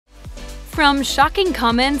From shocking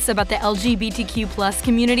comments about the LGBTQ+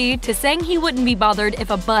 community to saying he wouldn't be bothered if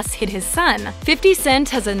a bus hit his son, 50 Cent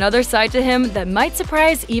has another side to him that might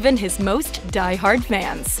surprise even his most diehard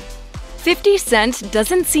fans. 50 Cent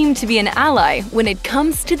doesn't seem to be an ally when it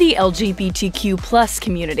comes to the LGBTQ+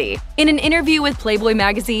 community. In an interview with Playboy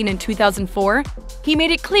magazine in 2004, he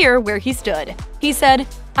made it clear where he stood. He said,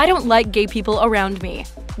 "I don't like gay people around me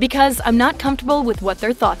because I'm not comfortable with what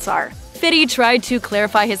their thoughts are." 50 tried to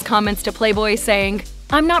clarify his comments to Playboy, saying,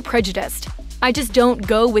 "I'm not prejudiced. I just don't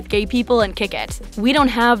go with gay people and kick it. We don't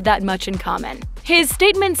have that much in common." His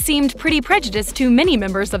statement seemed pretty prejudiced to many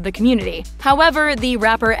members of the community. However, the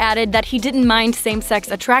rapper added that he didn't mind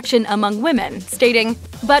same-sex attraction among women, stating,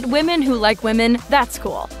 "But women who like women, that's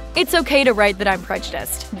cool. It's okay to write that I'm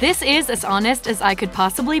prejudiced. This is as honest as I could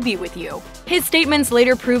possibly be with you." His statements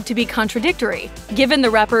later proved to be contradictory, given the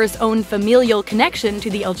rapper's own familial connection to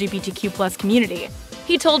the LGBTQ+ community.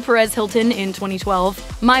 He told Perez Hilton in 2012,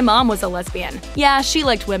 "My mom was a lesbian. Yeah, she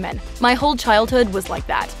liked women. My whole childhood was like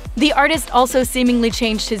that." The artist also seemingly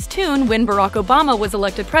changed his tune when Barack Obama was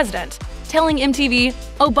elected president, telling MTV,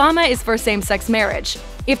 "Obama is for same-sex marriage.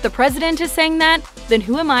 If the president is saying that, then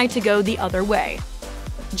who am I to go the other way?"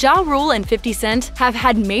 Ja Rule and 50 Cent have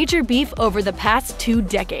had major beef over the past 2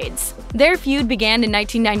 decades. Their feud began in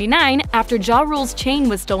 1999 after Ja Rule's chain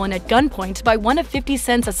was stolen at gunpoint by one of 50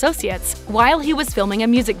 Cent's associates while he was filming a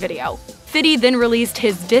music video. 50 then released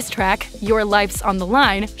his diss track, Your Life's on the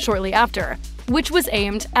Line, shortly after, which was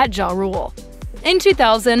aimed at Ja Rule. In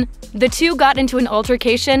 2000, the two got into an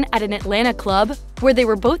altercation at an Atlanta club where they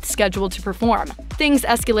were both scheduled to perform. Things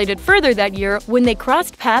escalated further that year when they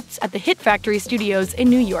crossed paths at the Hit Factory studios in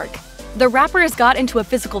New York. The rappers got into a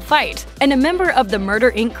physical fight, and a member of the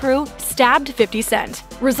Murder Inc. crew stabbed 50 Cent,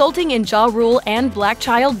 resulting in Ja Rule and Black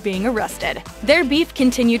Child being arrested. Their beef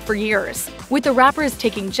continued for years, with the rappers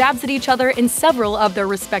taking jabs at each other in several of their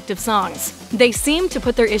respective songs. They seemed to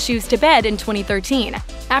put their issues to bed in 2013,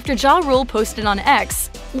 after Ja Rule posted on X,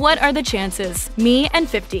 "What are the chances? Me and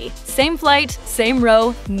 50. Same flight, same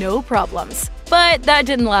row, no problems." But that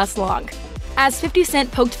didn't last long, as 50 Cent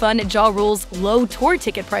poked fun at Ja Rule's low tour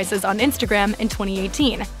ticket prices on Instagram in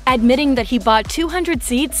 2018, admitting that he bought 200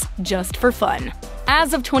 seats just for fun.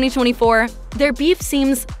 As of 2024, their beef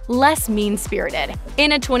seems less mean-spirited.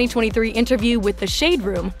 In a 2023 interview with The Shade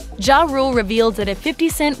Room, Ja Rule revealed that if 50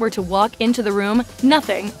 Cent were to walk into the room,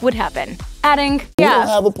 nothing would happen, adding, "We don't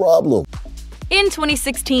have a problem." In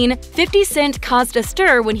 2016, 50 Cent caused a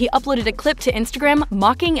stir when he uploaded a clip to Instagram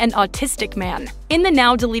mocking an autistic man. In the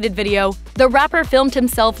now-deleted video, the rapper filmed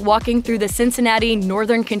himself walking through the Cincinnati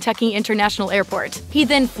Northern Kentucky International Airport. He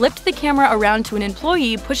then flipped the camera around to an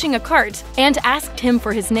employee pushing a cart and asked him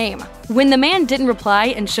for his name. When the man didn't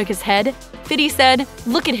reply and shook his head, 50 said,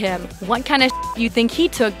 "Look at him. What kind of you think he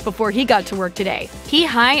took before he got to work today? He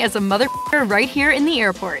high as a motherfucker right here in the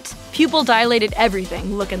airport. Pupil dilated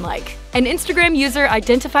everything looking like." An Instagram user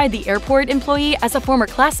identified the airport employee as a former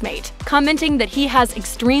classmate, commenting that he has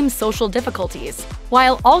extreme social difficulties,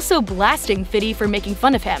 while also blasting 50 for making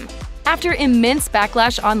fun of him. After immense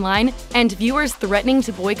backlash online and viewers threatening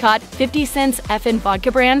to boycott 50 Cent's Effin'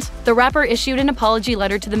 Vodka brand, the rapper issued an apology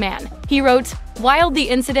letter to the man. He wrote, "While the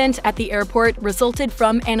incident at the airport resulted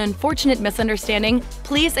from an unfortunate misunderstanding,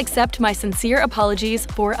 please accept my sincere apologies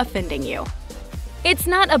for offending you." It's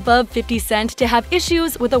not above 50 Cent to have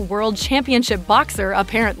issues with a world championship boxer,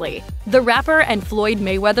 apparently. The rapper and Floyd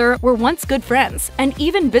Mayweather were once good friends and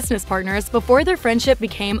even business partners before their friendship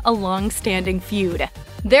became a long-standing feud.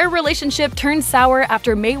 Their relationship turned sour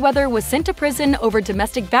after Mayweather was sent to prison over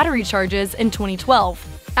domestic battery charges in 2012.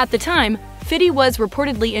 At the time, 50 was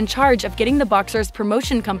reportedly in charge of getting the boxer's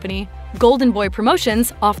promotion company, Golden Boy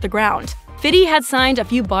Promotions, off the ground. 50 had signed a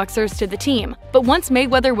few boxers to the team, but once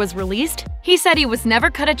Mayweather was released, he said he was never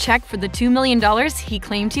cut a check for the $2 million he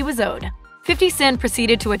claimed he was owed. 50 Cent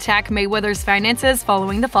proceeded to attack Mayweather's finances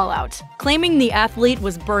following the fallout, claiming the athlete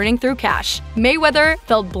was burning through cash. Mayweather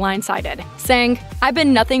felt blindsided, saying, "I've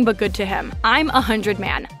been nothing but good to him. I'm a 100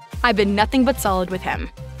 man. I've been nothing but solid with him."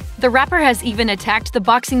 The rapper has even attacked the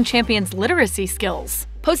boxing champion's literacy skills,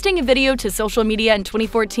 posting a video to social media in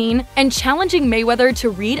 2014 and challenging Mayweather to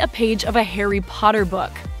read a page of a Harry Potter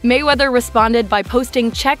book. Mayweather responded by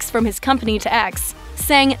posting checks from his company to X,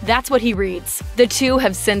 saying that's what he reads. The two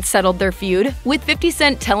have since settled their feud, with 50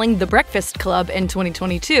 Cent telling The Breakfast Club in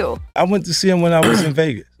 2022. "I went to see him when I was in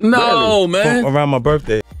Vegas." No, man. Around my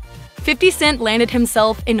birthday. 50 Cent landed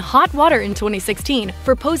himself in hot water in 2016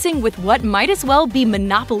 for posing with what might as well be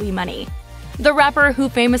Monopoly money. The rapper, who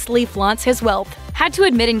famously flaunts his wealth, had to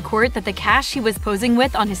admit in court that the cash he was posing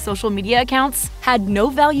with on his social media accounts had no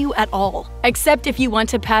value at all. Except if you want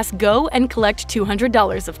to pass go and collect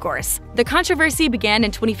 $200, of course. The controversy began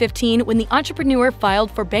in 2015 when the entrepreneur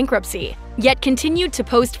filed for bankruptcy, yet continued to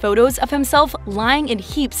post photos of himself lying in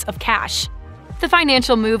heaps of cash. The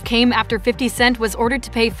financial move came after 50 Cent was ordered to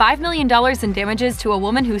pay $5 million in damages to a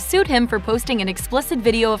woman who sued him for posting an explicit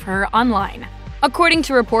video of her online. According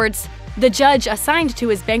to reports, the judge assigned to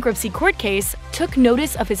his bankruptcy court case took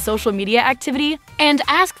notice of his social media activity and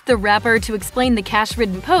asked the rapper to explain the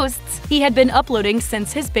cash-ridden posts he had been uploading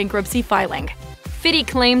since his bankruptcy filing. 50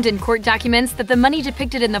 claimed in court documents that the money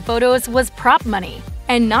depicted in the photos was prop money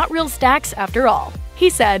and not real stacks after all. He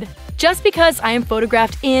said, "Just because I am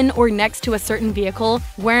photographed in or next to a certain vehicle,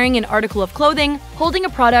 wearing an article of clothing, holding a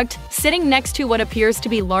product, sitting next to what appears to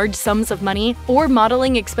be large sums of money, or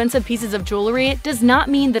modeling expensive pieces of jewelry does not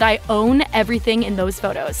mean that I own everything in those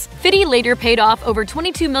photos." 50 later paid off over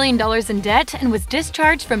 $22 million in debt and was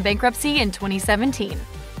discharged from bankruptcy in 2017.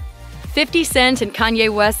 50 Cent and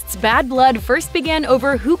Kanye West's bad blood first began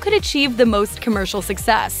over who could achieve the most commercial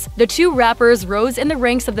success. The two rappers rose in the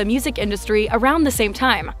ranks of the music industry around the same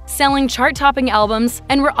time, selling chart-topping albums,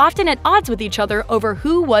 and were often at odds with each other over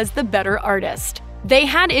who was the better artist. They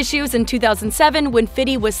had issues in 2007 when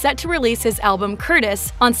 50 was set to release his album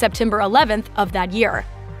Curtis on September 11th of that year.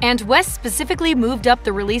 And West specifically moved up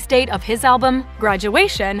the release date of his album,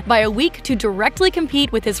 Graduation, by a week to directly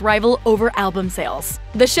compete with his rival over album sales.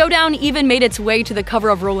 The showdown even made its way to the cover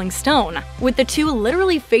of Rolling Stone, with the two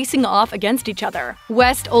literally facing off against each other.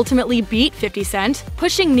 West ultimately beat 50 Cent,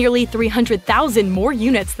 pushing nearly 300,000 more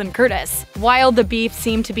units than Curtis. While the beef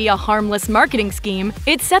seemed to be a harmless marketing scheme,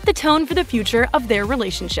 it set the tone for the future of their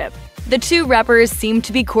relationship. The two rappers seemed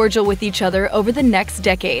to be cordial with each other over the next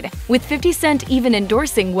decade, with 50 Cent even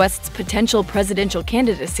endorsing West's potential presidential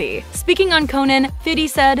candidacy. Speaking on Conan, 50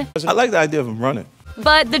 said, I like the idea of him running.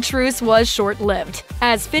 But the truce was short-lived,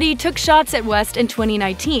 as 50 took shots at West in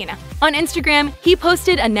 2019. On Instagram, he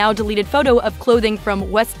posted a now-deleted photo of clothing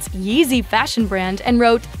from West's Yeezy fashion brand and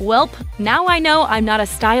wrote, "Welp, now I know I'm not a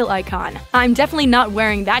style icon. I'm definitely not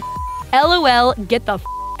wearing that LOL, get the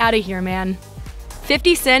out of here, man."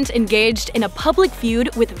 50 Cent engaged in a public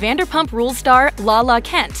feud with Vanderpump Rules star Lala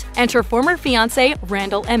Kent and her former fiancé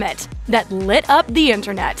Randall Emmett that lit up the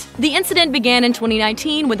internet. The incident began in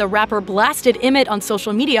 2019 when the rapper blasted Emmett on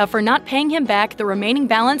social media for not paying him back the remaining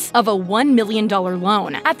balance of a $1 million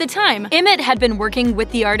loan. At the time, Emmett had been working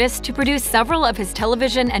with the artist to produce several of his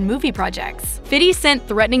television and movie projects. 50 sent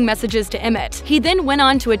threatening messages to Emmett. He then went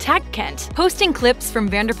on to attack Kent, posting clips from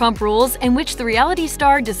Vanderpump Rules in which the reality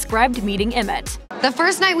star described meeting Emmett. "The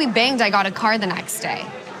first night we banged, I got a car the next day."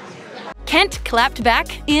 Kent clapped back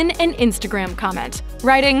in an Instagram comment,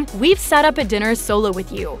 writing, "We've sat up at dinner solo with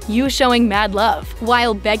you, you showing mad love,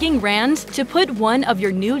 while begging Rand to put one of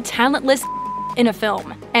your new talentless in a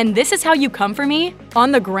film. And this is how you come for me?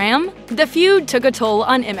 On the gram?" The feud took a toll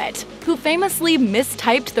on Emmett, who famously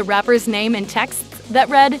mistyped the rapper's name in texts that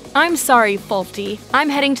read, "I'm sorry, Faulty. I'm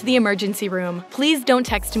heading to the emergency room. Please don't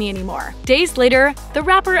text me anymore." Days later, the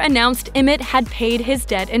rapper announced Emmett had paid his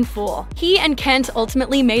debt in full. He and Kent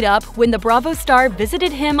ultimately made up when the Bravo star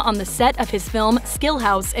visited him on the set of his film Skill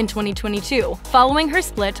House in 2022, following her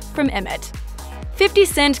split from Emmett. 50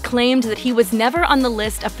 Cent claimed that he was never on the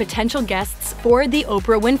list of potential guests for The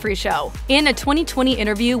Oprah Winfrey Show. In a 2020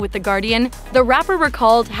 interview with The Guardian, the rapper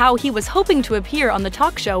recalled how he was hoping to appear on the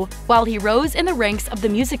talk show while he rose in the ranks of the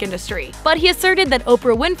music industry. But he asserted that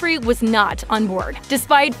Oprah Winfrey was not on board.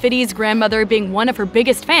 Despite 50's grandmother being one of her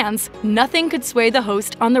biggest fans, nothing could sway the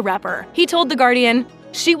host on the rapper. He told The Guardian,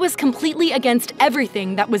 "She was completely against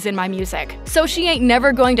everything that was in my music, so she ain't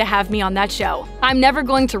never going to have me on that show. I'm never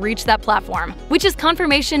going to reach that platform, which is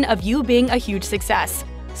confirmation of you being a huge success.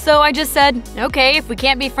 So I just said, okay, if we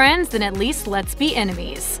can't be friends, then at least let's be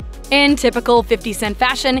enemies." In typical 50 Cent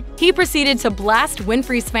fashion, he proceeded to blast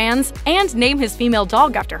Winfrey's fans and name his female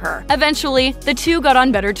dog after her. Eventually, the two got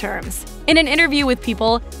on better terms. In an interview with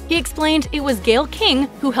People, he explained it was Gayle King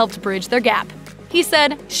who helped bridge their gap. He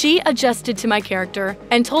said, "She adjusted to my character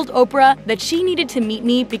and told Oprah that she needed to meet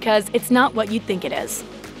me because it's not what you think it is."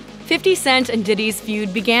 50 Cent and Diddy's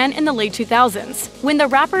feud began in the late 2000s, when the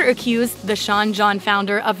rapper accused the Sean John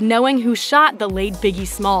founder of knowing who shot the late Biggie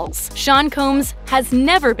Smalls. Sean Combs has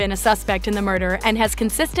never been a suspect in the murder and has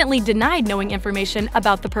consistently denied knowing information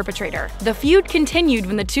about the perpetrator. The feud continued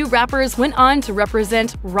when the two rappers went on to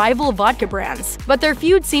represent rival vodka brands, but their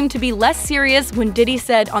feud seemed to be less serious when Diddy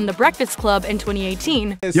said on The Breakfast Club in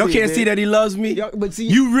 2018, "Y'all can't see that he loves me?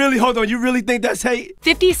 You really, hold on, you really think that's hate?"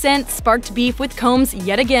 50 Cent sparked beef with Combs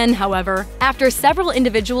yet again, however, after several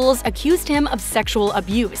individuals accused him of sexual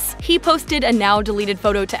abuse. He posted a now-deleted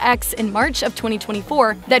photo to X in March of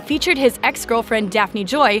 2024 that featured his ex-girlfriend Daphne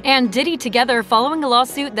Joy and Diddy together following a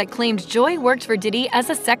lawsuit that claimed Joy worked for Diddy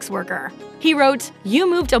as a sex worker. He wrote, "You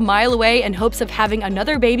moved a mile away in hopes of having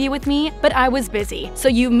another baby with me, but I was busy. So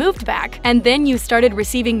you moved back, and then you started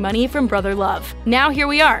receiving money from Brother Love. Now here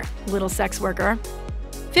we are, little sex worker."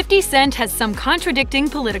 50 Cent has some contradicting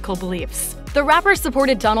political beliefs. The rapper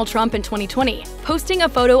supported Donald Trump in 2020, posting a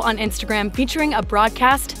photo on Instagram featuring a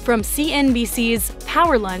broadcast from CNBC's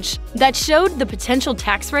Power Lunch that showed the potential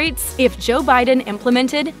tax rates if Joe Biden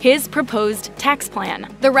implemented his proposed tax plan.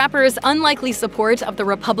 The rapper's unlikely support of the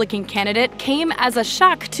Republican candidate came as a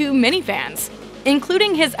shock to many fans,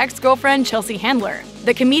 including his ex-girlfriend Chelsea Handler.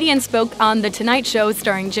 The comedian spoke on The Tonight Show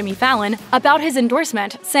starring Jimmy Fallon about his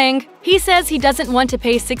endorsement, saying, "He says he doesn't want to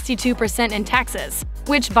pay 62% in taxes,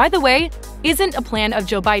 which, by the way, isn't a plan of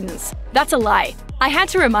Joe Biden's. That's a lie. I had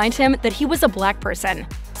to remind him that he was a black person,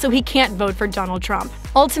 so he can't vote for Donald Trump."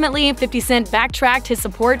 Ultimately, 50 Cent backtracked his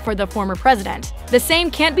support for the former president. The same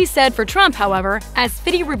can't be said for Trump, however, as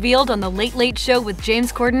 50 revealed on The Late Late Show with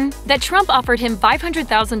James Corden that Trump offered him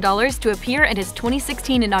 $500,000 to appear at his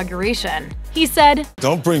 2016 inauguration. He said,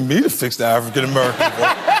 "Don't bring me to fix the African-American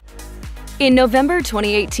vote." In November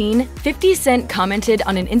 2018, 50 Cent commented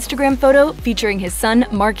on an Instagram photo featuring his son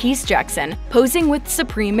Marquise Jackson posing with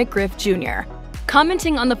Supreme McGriff Jr.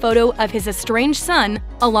 Commenting on the photo of his estranged son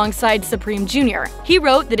alongside Supreme Jr., he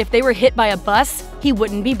wrote that if they were hit by a bus, he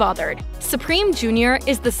wouldn't be bothered. Supreme Jr.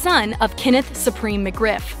 is the son of Kenneth Supreme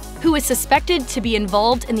McGriff, who is suspected to be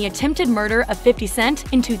involved in the attempted murder of 50 Cent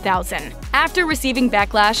in 2000. After receiving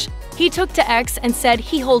backlash, he took to X and said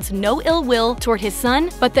he holds no ill will toward his son,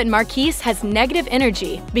 but that Marquise has negative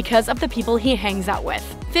energy because of the people he hangs out with.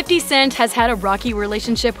 50 Cent has had a rocky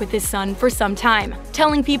relationship with his son for some time,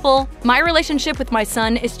 telling people, "My relationship with my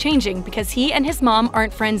son is changing because he and his mom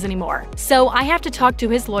aren't friends anymore. So I have to talk to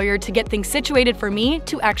his lawyer to get things situated for me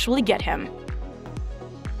to actually get him."